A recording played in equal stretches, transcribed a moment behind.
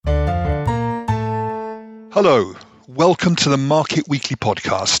Hello, welcome to the Market Weekly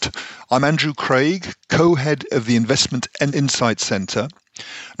podcast. I'm Andrew Craig, co-head of the Investment and Insight Centre,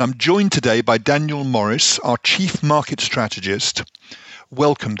 and I'm joined today by Daniel Morris, our Chief Market Strategist.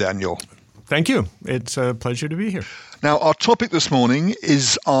 Welcome, Daniel. Thank you. It's a pleasure to be here. Now, our topic this morning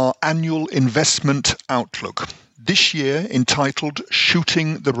is our annual investment outlook, this year entitled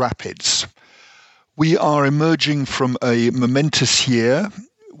Shooting the Rapids. We are emerging from a momentous year.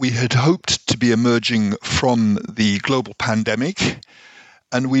 We had hoped to be emerging from the global pandemic,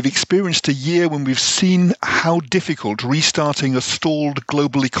 and we've experienced a year when we've seen how difficult restarting a stalled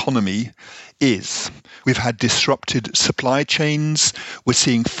global economy is. We've had disrupted supply chains. We're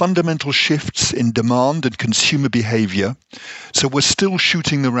seeing fundamental shifts in demand and consumer behavior. So we're still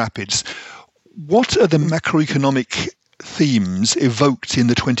shooting the rapids. What are the macroeconomic themes evoked in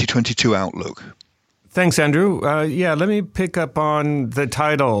the 2022 outlook? Thanks, Andrew. Let me pick up on the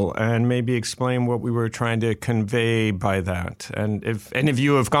title and maybe explain what we were trying to convey by that. And if any of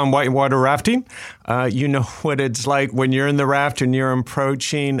you have gone whitewater rafting, you know what it's like when you're in the raft and you're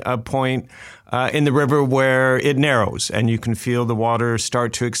approaching a point in the river where it narrows and you can feel the water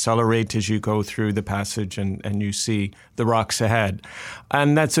start to accelerate as you go through the passage and you see the rocks ahead.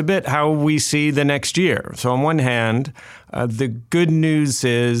 And that's a bit how we see the next year. So on one hand, the good news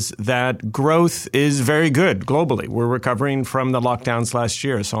is that growth is very good globally. We're recovering from the lockdowns last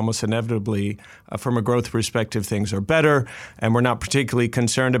year. So almost inevitably, from a growth perspective, things are better. And we're not particularly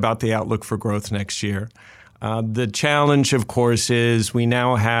concerned about the outlook for growth next year. The challenge, of course, is we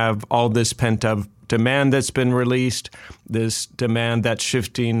now have all this pent-up demand that's been released, this demand that's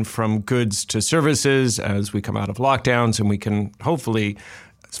shifting from goods to services as we come out of lockdowns, and we can hopefully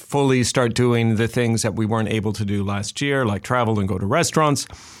fully start doing the things that we weren't able to do last year, like travel and go to restaurants.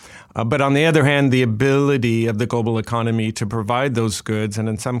 But on the other hand, the ability of the global economy to provide those goods, and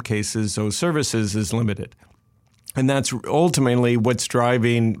in some cases those services, is limited. And that's ultimately what's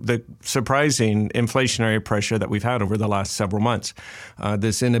driving the surprising inflationary pressure that we've had over the last several months.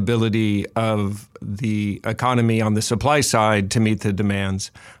 This inability of the economy on the supply side to meet the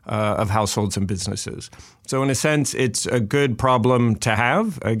demands of households and businesses. So in a sense, it's a good problem to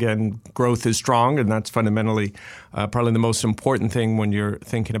have. Again, growth is strong, and that's fundamentally probably the most important thing when you're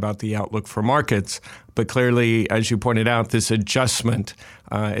thinking about the outlook for markets. But clearly, as you pointed out, this adjustment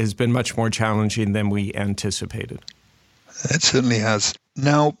has been much more challenging than we anticipated. It certainly has.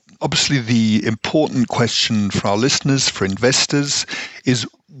 Now, obviously, the important question for our listeners, for investors, is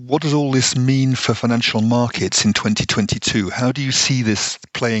what does all this mean for financial markets in 2022? How do you see this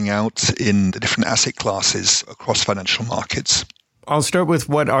playing out in the different asset classes across financial markets? I'll start with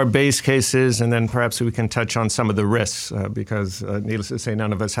what our base case is, and then perhaps we can touch on some of the risks, because needless to say,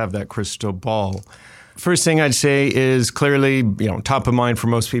 none of us have that crystal ball. First thing I'd say is clearly, top of mind for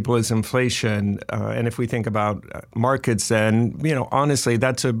most people is inflation. And if we think about markets, then, honestly,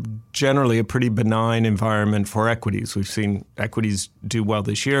 that's generally a pretty benign environment for equities. We've seen equities do well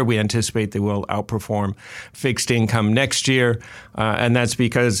this year. We anticipate they will outperform fixed income next year. And that's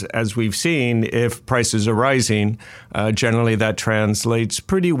because, as we've seen, if prices are rising, generally that translates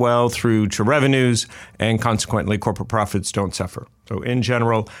pretty well through to revenues, and consequently corporate profits don't suffer. So in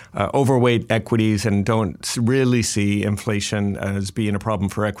general, overweight equities and don't really see inflation as being a problem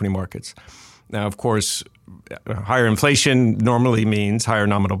for equity markets. Now, of course, higher inflation normally means higher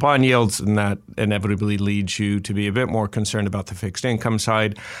nominal bond yields, and that inevitably leads you to be a bit more concerned about the fixed income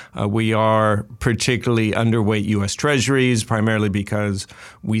side. We are particularly underweight U.S. Treasuries, primarily because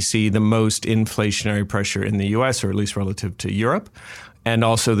we see the most inflationary pressure in the U.S., or at least relative to Europe. And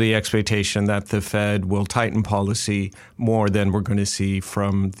also the expectation that the Fed will tighten policy more than we're going to see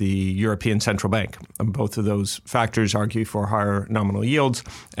from the European Central Bank. And both of those factors argue for higher nominal yields,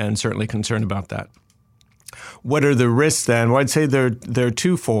 and certainly concerned about that. What are the risks then? Well, I'd say they're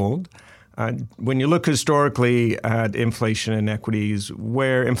twofold. When you look historically at inflation in equities,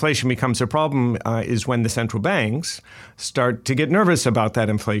 where inflation becomes a problem is when the central banks start to get nervous about that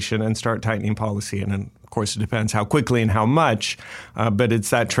inflation and start tightening policy. And of course, it depends how quickly and how much, but it's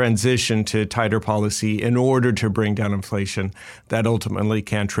that transition to tighter policy in order to bring down inflation that ultimately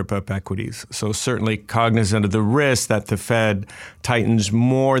can trip up equities. So certainly cognizant of the risk that the Fed tightens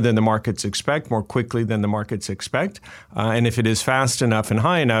more than the markets expect, more quickly than the markets expect. And if it is fast enough and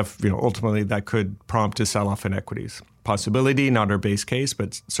high enough, ultimately that could prompt a sell-off in equities. Possibility, not our base case,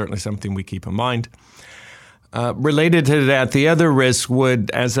 but certainly something we keep in mind. Related to that, the other risk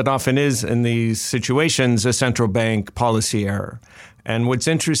would, as it often is in these situations, a central bank policy error. And what's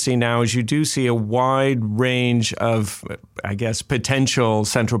interesting now is you do see a wide range of, I guess, potential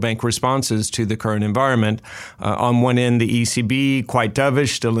central bank responses to the current environment. On one end, the ECB, quite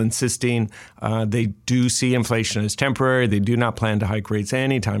dovish, still insisting they do see inflation as temporary. They do not plan to hike rates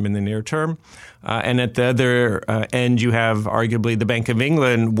anytime in the near term. And at the other end, you have arguably the Bank of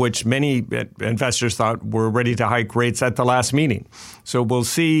England, which many investors thought were ready to hike rates at the last meeting. So we'll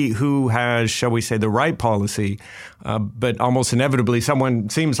see who has, shall we say, the right policy. But almost inevitably, someone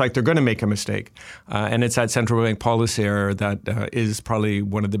seems like they're going to make a mistake. And it's that central bank policy error that is probably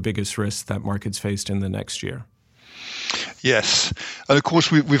one of the biggest risks that markets faced in the next year. Yes. And of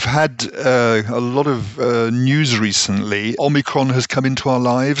course, we've had a lot of news recently. Omicron has come into our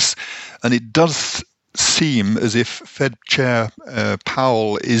lives, and it does seem as if Fed Chair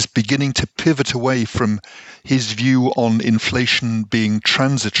Powell is beginning to pivot away from his view on inflation being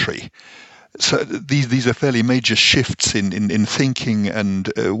transitory. So these are fairly major shifts in thinking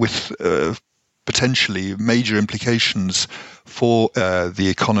and with potentially major implications for the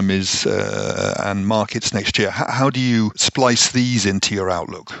economies and markets next year. How do you splice these into your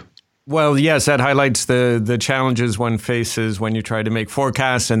outlook? Well, yes, that highlights the challenges one faces when you try to make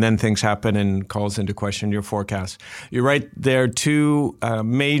forecasts and then things happen and calls into question your forecast. You're right, there are two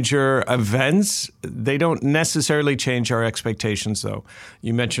major events. They don't necessarily change our expectations, though.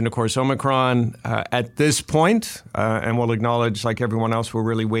 You mentioned, of course, Omicron. At this point, and we'll acknowledge, like everyone else, we're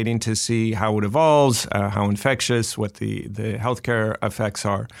really waiting to see how it evolves, how infectious, what the healthcare effects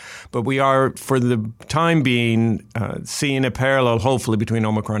are. But we are, for the time being, seeing a parallel, hopefully, between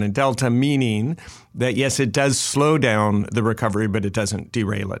Omicron and Delta, meaning that, yes, it does slow down the recovery, but it doesn't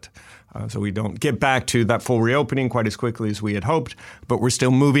derail it. So we don't get back to that full reopening quite as quickly as we had hoped, but we're still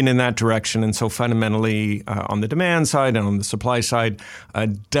moving in that direction. And so fundamentally, on the demand side and on the supply side,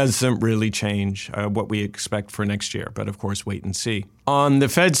 doesn't really change what we expect for next year. But of course, wait and see. On the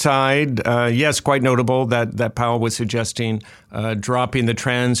Fed side, yes, quite notable that Powell was suggesting dropping the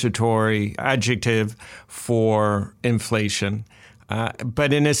transitory adjective for inflation.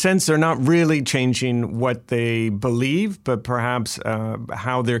 But in a sense, they're not really changing what they believe, but perhaps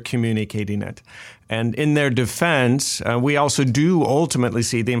how they're communicating it. And in their defense, we also do ultimately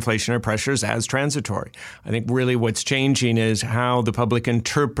see the inflationary pressures as transitory. I think really what's changing is how the public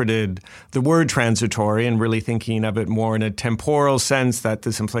interpreted the word transitory and really thinking of it more in a temporal sense that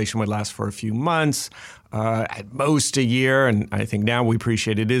this inflation would last for a few months, at most a year, and I think now we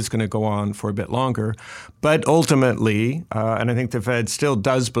appreciate it is going to go on for a bit longer. But ultimately, and I think the Fed still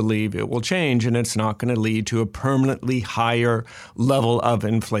does believe it will change, and it's not going to lead to a permanently higher level of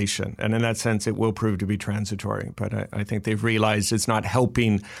inflation. And in that sense, it will prove to be transitory. But I think they've realized it's not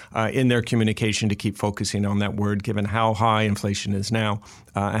helping in their communication to keep focusing on that word, given how high inflation is now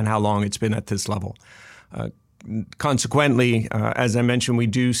and how long it's been at this level. Consequently, as I mentioned, we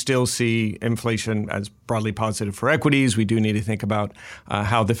do still see inflation as broadly positive for equities. We do need to think about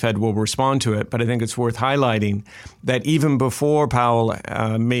how the Fed will respond to it. But I think it's worth highlighting that even before Powell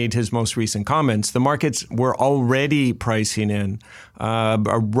made his most recent comments, the markets were already pricing in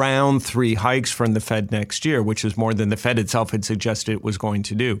around 3 hikes from the Fed next year, which is more than the Fed itself had suggested it was going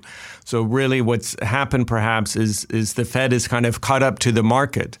to do. So really what's happened perhaps is the Fed is kind of caught up to the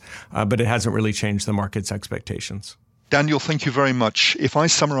market, but it hasn't really changed the market's expectations. Daniel, thank you very much. If I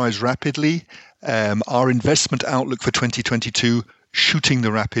summarize rapidly, our investment outlook for 2022, Shooting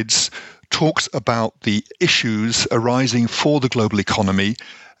the Rapids, talks about the issues arising for the global economy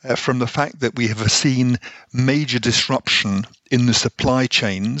from the fact that we have seen major disruption in the supply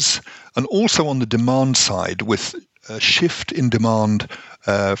chains and also on the demand side with a shift in demand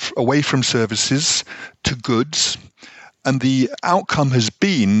away from services to goods. And the outcome has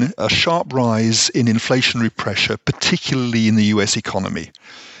been a sharp rise in inflationary pressure, particularly in the US economy.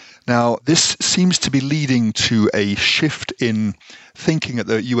 Now, this seems to be leading to a shift in thinking at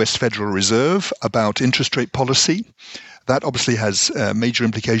the US Federal Reserve about interest rate policy. That obviously has major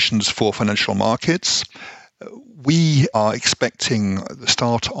implications for financial markets. We are expecting the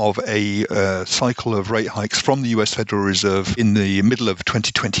start of a cycle of rate hikes from the US Federal Reserve in the middle of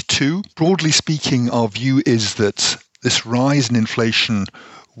 2022. Broadly speaking, our view is that this rise in inflation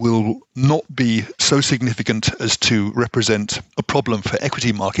will not be so significant as to represent a problem for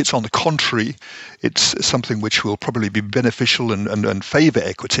equity markets. On the contrary, it's something which will probably be beneficial and favor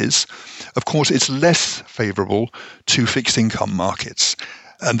equities. Of course, it's less favorable to fixed income markets.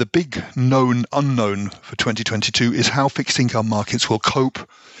 And the big known unknown for 2022 is how fixed income markets will cope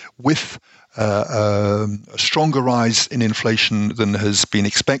with a stronger rise in inflation than has been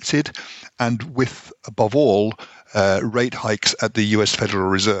expected, and with, above all, rate hikes at the US Federal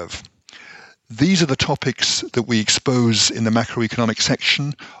Reserve. These are the topics that we expose in the macroeconomic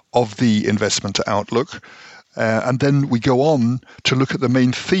section of the Investment Outlook. And then we go on to look at the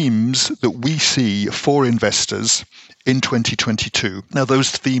main themes that we see for investors in 2022. Now,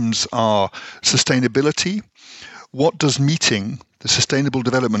 those themes are sustainability. What does meeting the Sustainable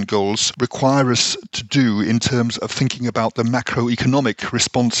Development Goals require us to do in terms of thinking about the macroeconomic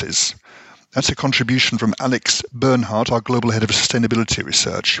responses? That's a contribution from Alex Bernhardt, our Global Head of Sustainability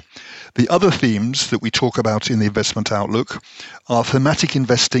Research. The other themes that we talk about in the Investment Outlook are thematic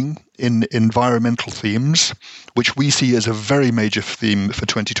investing in environmental themes, which we see as a very major theme for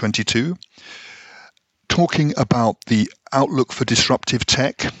 2022. Talking about the outlook for disruptive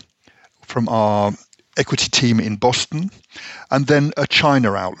tech from our equity team in Boston, and then a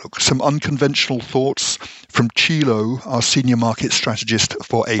China outlook, some unconventional thoughts from Chilo, our senior market strategist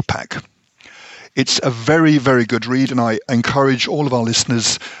for APAC. It's a very, very good read, and I encourage all of our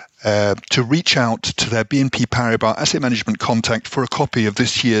listeners to reach out to their BNP Paribas Asset Management contact for a copy of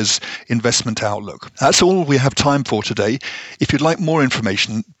this year's Investment Outlook. That's all we have time for today. If you'd like more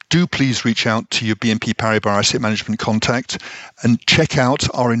information, do please reach out to your BNP Paribas Asset Management contact and check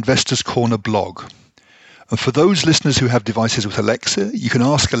out our Investors Corner blog. And for those listeners who have devices with Alexa, you can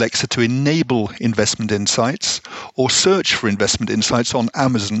ask Alexa to enable Investment Insights or search for Investment Insights on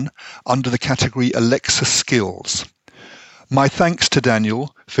Amazon under the category Alexa Skills. My thanks to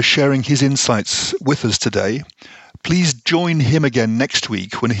Daniel for sharing his insights with us today. Please join him again next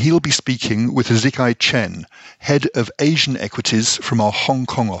week when he'll be speaking with Zikai Chen, Head of Asian Equities from our Hong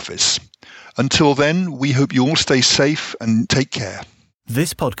Kong office. Until then, we hope you all stay safe and take care.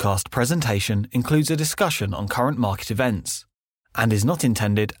 This podcast presentation includes a discussion on current market events and is not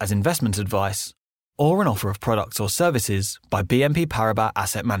intended as investment advice or an offer of products or services by BNP Paribas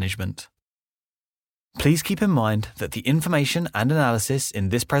Asset Management. Please keep in mind that the information and analysis in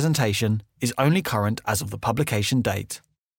this presentation is only current as of the publication date.